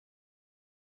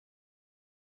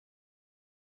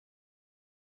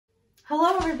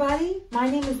Hello everybody, my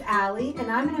name is Aly and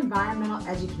I'm an environmental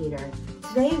educator.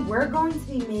 Today we're going to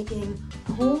be making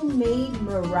homemade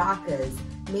maracas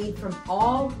made from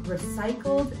all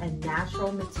recycled and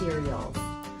natural materials.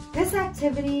 This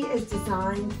activity is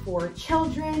designed for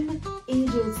children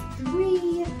ages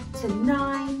 3 to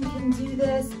 9 can do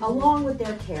this along with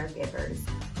their caregivers.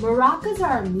 Maracas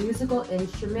are a musical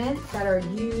instrument that are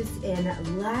used in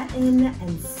Latin and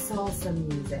salsa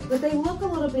music, but they look a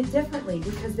little bit differently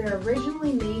because they're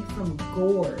originally made from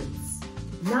gourds,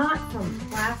 not from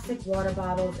plastic water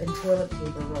bottles and toilet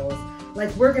paper rolls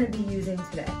like we're going to be using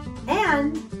today.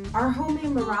 And our homemade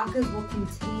maracas will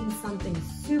contain something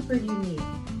super unique.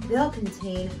 They'll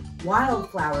contain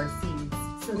wildflower seeds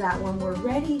so that when we're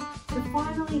ready to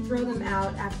finally throw them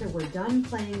out after we're done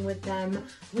playing with them,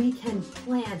 we can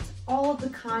plant all of the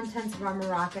contents of our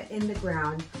maraca in the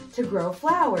ground to grow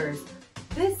flowers.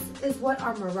 This is what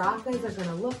our maracas are going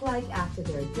to look like after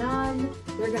they're done.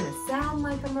 They're going to sound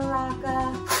like a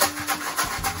maraca.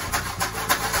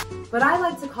 But I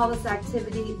like to call this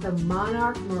activity the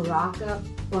monarch maraca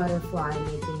butterfly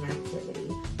making activity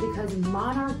because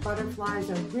monarch butterflies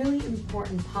are really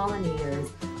important pollinators,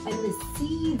 and the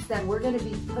seeds that we're going to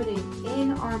be putting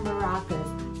in our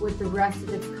maracas with the rest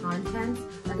of its contents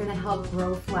are going to help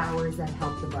grow flowers that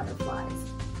help the butterflies.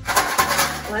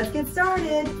 Let's get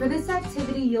started. For this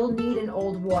activity, you'll need an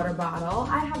old water bottle.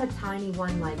 I have a tiny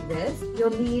one like this.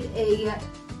 You'll need a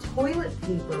toilet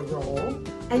paper roll,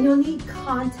 and you'll need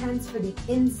contents for the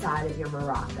inside of your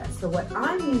maraca. So what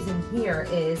I'm using here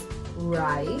is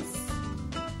rice,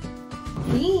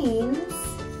 beans,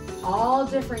 all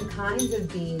different kinds of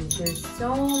beans. There's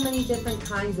so many different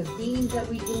kinds of beans that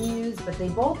we can use, but they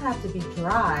both have to be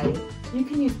dry. You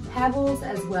can use pebbles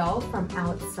as well from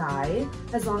outside,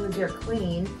 as long as they're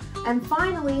clean. And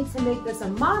finally, to make this a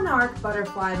monarch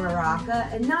butterfly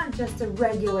maraca and not just a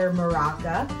regular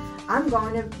maraca, I'm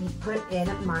going to put in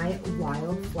my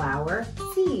wildflower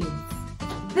seeds.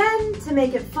 Then, to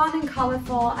make it fun and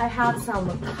colorful, I have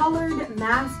some colored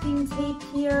masking tape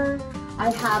here. I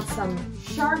have some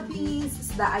Sharpies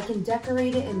so that I can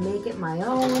decorate it and make it my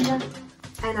own.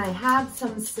 And I have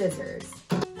some scissors.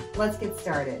 Let's get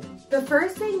started. The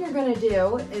first thing you're gonna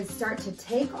do is start to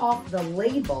take off the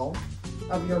label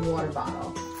of your water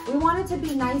bottle. We want it to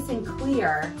be nice and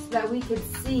clear so that we could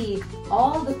see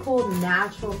all the cool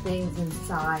natural things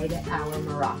inside our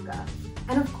maraca.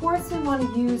 And of course, we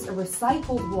want to use a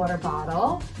recycled water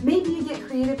bottle. Maybe you get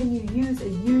creative and you use a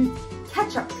used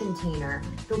ketchup container.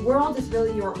 The world is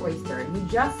really your oyster. You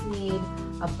just need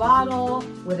a bottle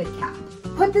with a cap.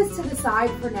 Put this to the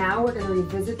side for now. We're going to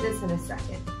revisit this in a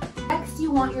second. Next,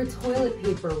 you want your toilet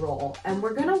paper roll, and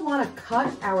we're going to want to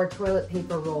cut our toilet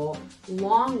paper roll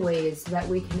long ways so that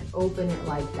we can open it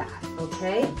like that,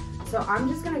 okay? So I'm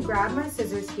just going to grab my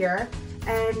scissors here,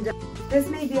 and this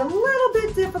may be a little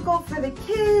bit difficult for the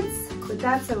kids, but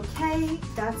that's okay.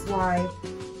 That's why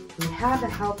we have a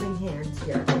helping hand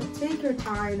here. Take your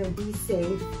time and be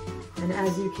safe. And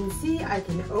as you can see, I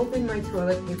can open my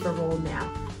toilet paper roll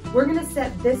now. We're going to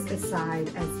set this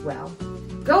aside as well.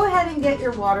 Go ahead and get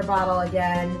your water bottle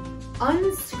again.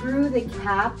 Unscrew the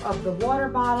cap of the water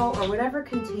bottle or whatever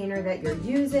container that you're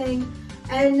using.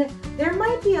 And there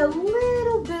might be a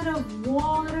little bit of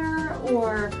water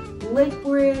or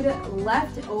liquid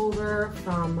left over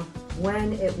from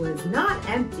when it was not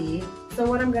empty. So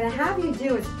what I'm going to have you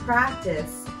do is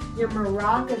practice your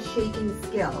maraca shaking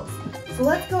skills. So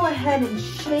let's go ahead and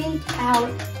shake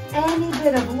out any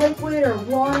bit of liquid or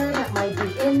water that might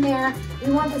be in there.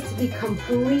 We want this to be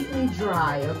completely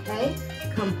dry, okay?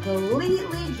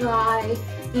 Completely dry,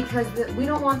 because we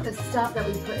don't want the stuff that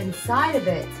we put inside of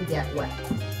it to get wet,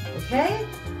 okay?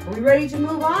 Are we ready to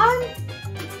move on?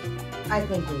 I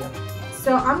think we are.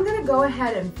 So I'm gonna go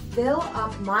ahead and fill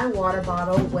up my water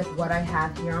bottle with what I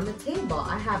have here on the table.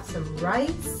 I have some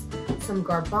rice, some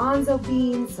garbanzo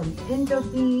beans, some pinto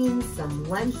beans, some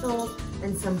lentils,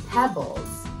 and some pebbles.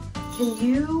 Can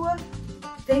you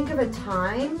think of a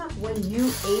time when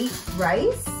you ate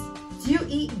rice? Do you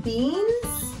eat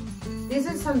beans? These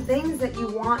are some things that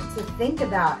you want to think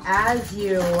about as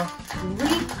you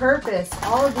repurpose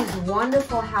all of these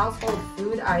wonderful household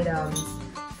food items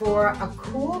for a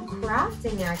cool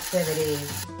crafting activity.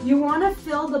 You want to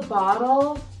fill the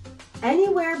bottle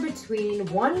anywhere between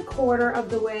 1/4 of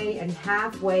the way and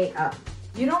halfway up.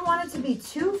 You don't want it to be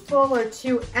too full or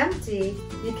too empty,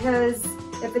 because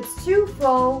if it's too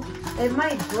full, it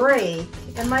might break.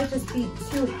 It might just be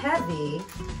too heavy.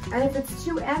 And if it's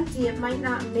too empty, it might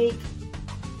not make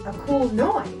a cool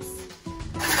noise.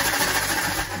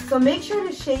 So make sure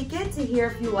to shake it to hear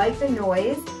if you like the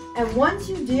noise. And once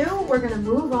you do, we're gonna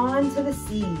move on to the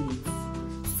seeds.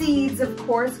 Seeds, of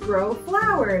course, grow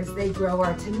flowers. They grow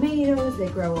our tomatoes, they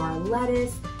grow our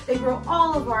lettuce, they grow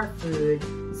all of our food.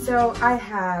 So I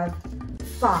have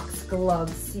foxglove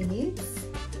seeds.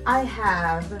 I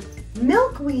have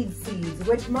milkweed seeds,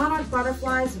 which monarch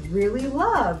butterflies really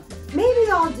love.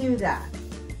 Maybe I'll do that.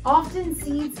 Often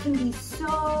seeds can be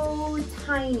so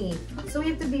tiny, so we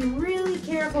have to be really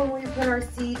careful when we put our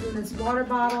seeds in this water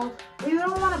bottle. We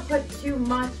don't want to put too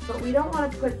much, but we don't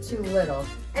want to put too little.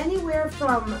 Anywhere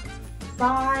from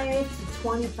 5 to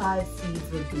 25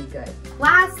 seeds would be good.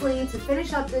 Lastly, to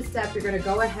finish up this step, you're going to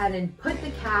go ahead and put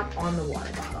the cap on the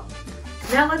water bottle.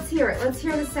 Now let's hear it. Let's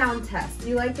hear the sound test. Do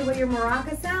you like the way your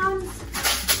maraca sounds?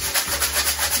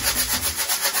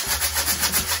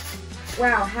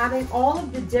 Wow, having all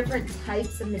of the different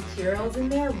types of materials in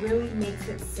there really makes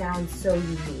it sound so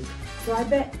unique. So I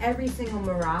bet every single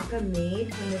maraca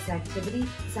made from this activity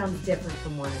sounds different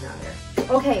from one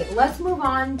another. Okay, let's move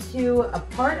on to a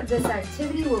part of this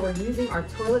activity where we're using our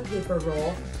toilet paper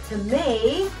roll to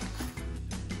make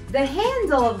the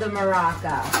handle of the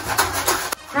maraca.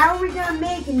 How are we gonna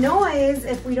make noise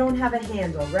if we don't have a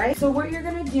handle, right? So what you're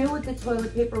gonna do with the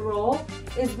toilet paper roll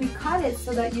is we cut it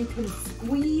so that you can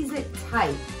squeeze it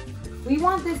tight. We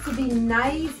want this to be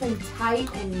nice and tight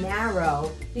and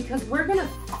narrow because we're gonna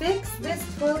fix this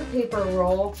toilet paper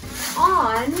roll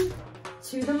on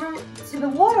to the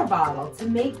water bottle to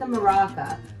make the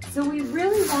maraca. So we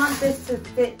really want this to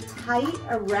fit tight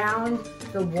around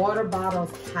the water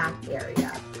bottle's cap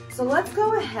area. So let's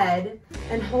go ahead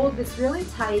and hold this really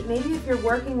tight. Maybe if you're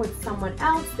working with someone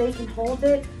else, they can hold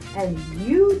it and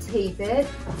you tape it.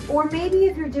 Or maybe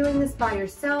if you're doing this by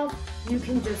yourself, you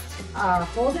can just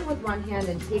hold it with one hand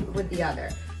and tape it with the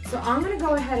other. So I'm gonna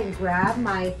go ahead and grab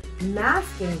my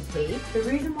masking tape. The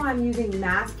reason why I'm using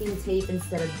masking tape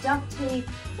instead of duct tape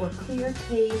or clear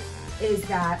tape is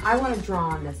that I wanna draw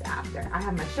on this after. I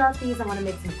have my Sharpies, I wanna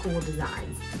make some cool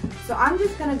designs. So I'm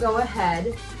just gonna go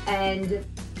ahead and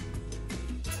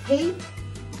tape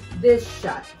this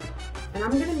shut. And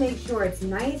I'm gonna make sure it's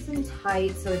nice and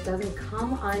tight so it doesn't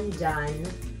come undone.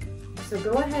 So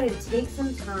go ahead and take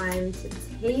some time to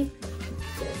tape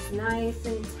this nice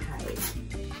and tight.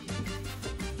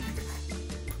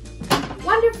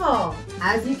 Wonderful!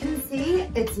 As you can see,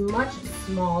 it's much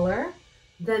smaller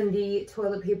than the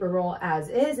toilet paper roll as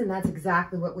is, and that's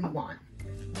exactly what we want.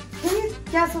 Can you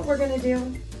guess what we're gonna do?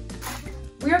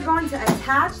 We are going to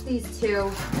attach these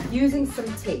two using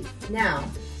some tape. Now,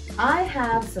 I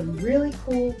have some really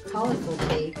cool, colorful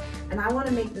tape, and I want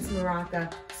to make this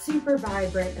maraca super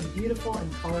vibrant and beautiful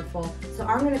and colorful, so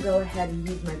I'm going to go ahead and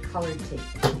use my colored tape.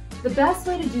 The best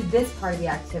way to do this part of the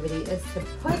activity is to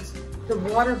put the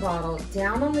water bottle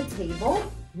down on the table.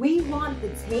 We want the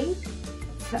tape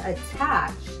to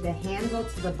attach the handle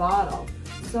to the bottle,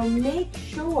 so make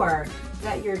sure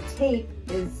that your tape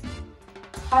is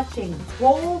touching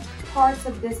both parts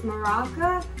of this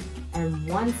maraca, and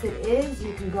once it is,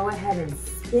 you can go ahead and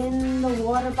spin the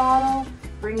water bottle,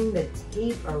 bringing the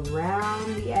tape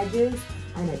around the edges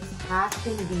and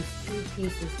attaching these two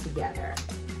pieces together.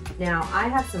 Now, I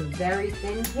have some very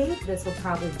thin tape. This will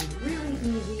probably be really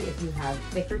easy if you have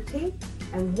thicker tape.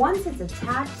 And once it's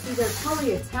attached, see, they're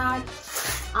totally attached.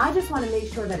 I just want to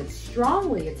make sure that it's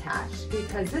strongly attached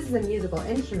because this is a musical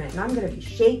instrument and I'm going to be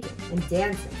shaking and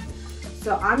dancing.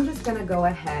 So I'm just gonna go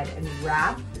ahead and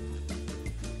wrap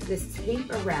this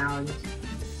tape around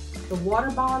the water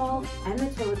bottle and the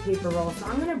toilet paper roll. So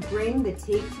I'm gonna bring the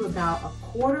tape to about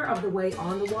 1/4 of the way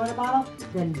on the water bottle,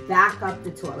 then back up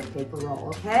the toilet paper roll,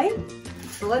 okay?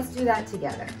 So let's do that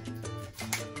together.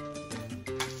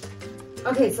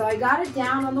 Okay, so I got it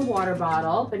down on the water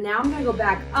bottle, but now I'm gonna go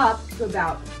back up to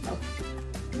about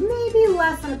maybe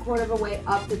less than 1/4 of a way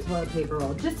up the toilet paper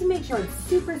roll, just to make sure it's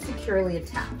super securely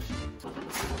attached.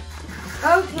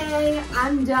 Okay,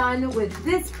 I'm done with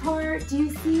this part. Do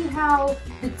you see how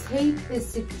the tape is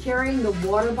securing the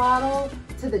water bottle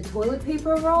to the toilet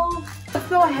paper roll? Let's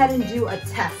go ahead and do a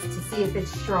test to see if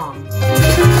it's strong.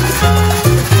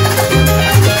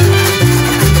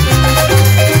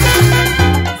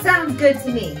 Sounds good to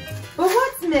me. But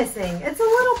what's missing? It's a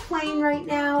little plain right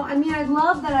now. I mean, I'd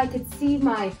love that I could see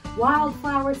my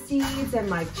wildflower seeds and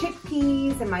my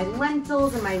chickpeas and my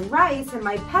lentils and my rice and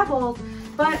my pebbles,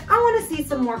 but I want to see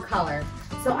some more color.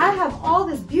 So I have all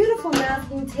this beautiful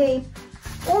masking tape.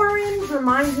 Orange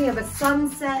reminds me of a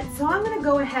sunset, so I'm going to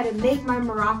go ahead and make my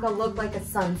maraca look like a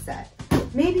sunset.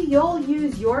 Maybe you'll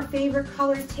use your favorite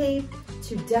color tape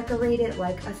to decorate it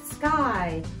like a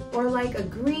sky, or like a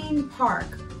green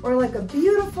park, or like a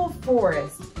beautiful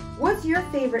forest. What's your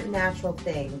favorite natural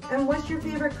thing? And what's your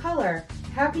favorite color?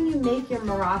 How can you make your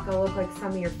maraca look like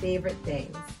some of your favorite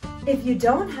things? If you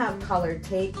don't have colored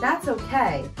tape, that's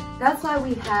okay. That's why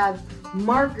we have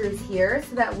markers here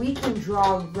so that we can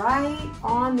draw right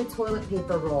on the toilet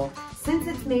paper roll. Since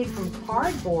it's made from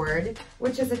cardboard,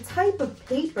 which is a type of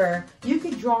paper, you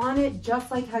could draw on it just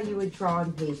like how you would draw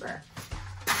on paper.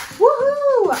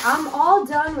 Woohoo! I'm all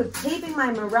done with taping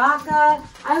my maraca.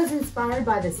 I was inspired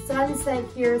by the sunset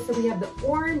here, so we have the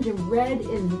orange and red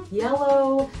and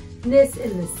yellowness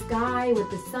in the sky with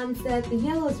the sunset. The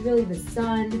yellow is really the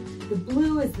sun, the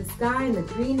blue is the sky, and the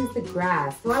green is the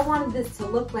grass. So I wanted this to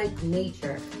look like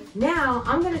nature. Now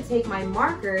I'm gonna take my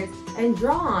markers and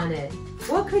draw on it.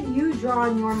 What could you draw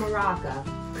on your maraca?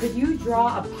 Could you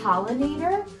draw a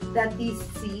pollinator that these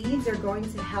seeds are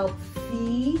going to help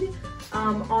feed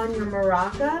on your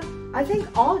maraca? I think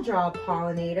I'll draw a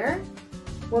pollinator.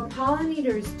 What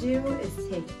pollinators do is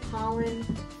take pollen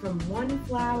from one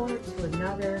flower to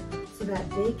another so that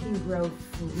they can grow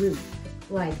fruit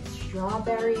like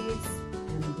strawberries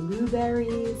and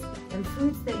blueberries and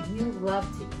fruits that you love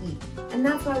to eat. And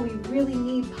that's why we really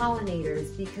need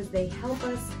pollinators, because they help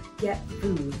us get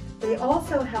food. They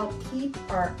also help keep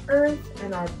our earth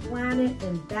and our planet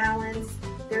in balance.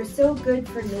 They're so good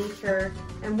for nature,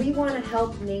 and we want to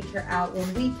help nature out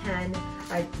when we can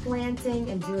by planting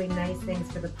and doing nice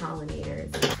things for the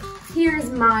pollinators. Here's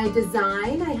my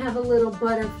design. I have a little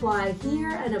butterfly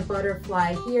here and a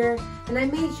butterfly here, and I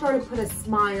made sure to put a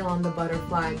smile on the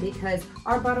butterfly because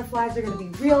our butterflies are going to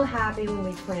be real happy when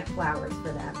we plant flowers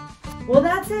for them. Well,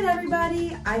 that's it,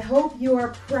 everybody. I hope you are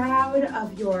proud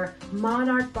of your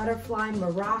monarch butterfly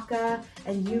maraca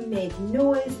and you make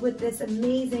noise with this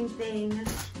amazing thing,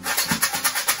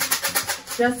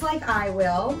 just like I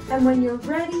will. And when you're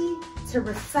ready to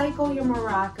recycle your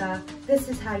maraca, this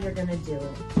is how you're gonna do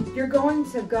it. You're going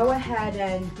to go ahead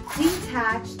and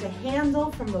detach the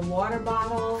handle from the water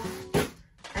bottle,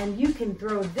 and you can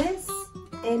throw this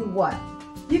in what?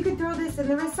 You could throw this in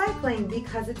the recycling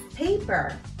because it's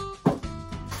paper.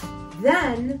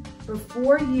 Then,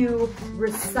 before you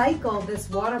recycle this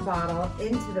water bottle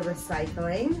into the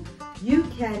recycling, you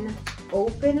can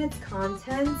open its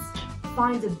contents,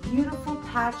 find a beautiful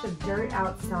patch of dirt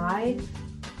outside,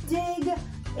 dig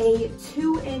a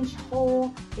 2-inch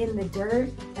hole in the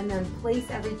dirt, and then place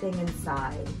everything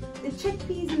inside. The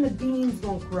chickpeas and the beans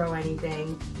won't grow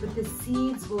anything, but the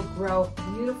seeds will grow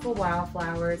beautiful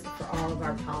wildflowers for all of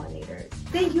our pollinators.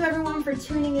 Thank you everyone for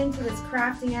tuning into this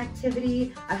crafting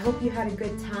activity. I hope you had a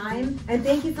good time, and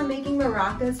thank you for making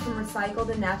maracas from recycled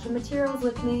and natural materials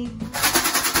with me.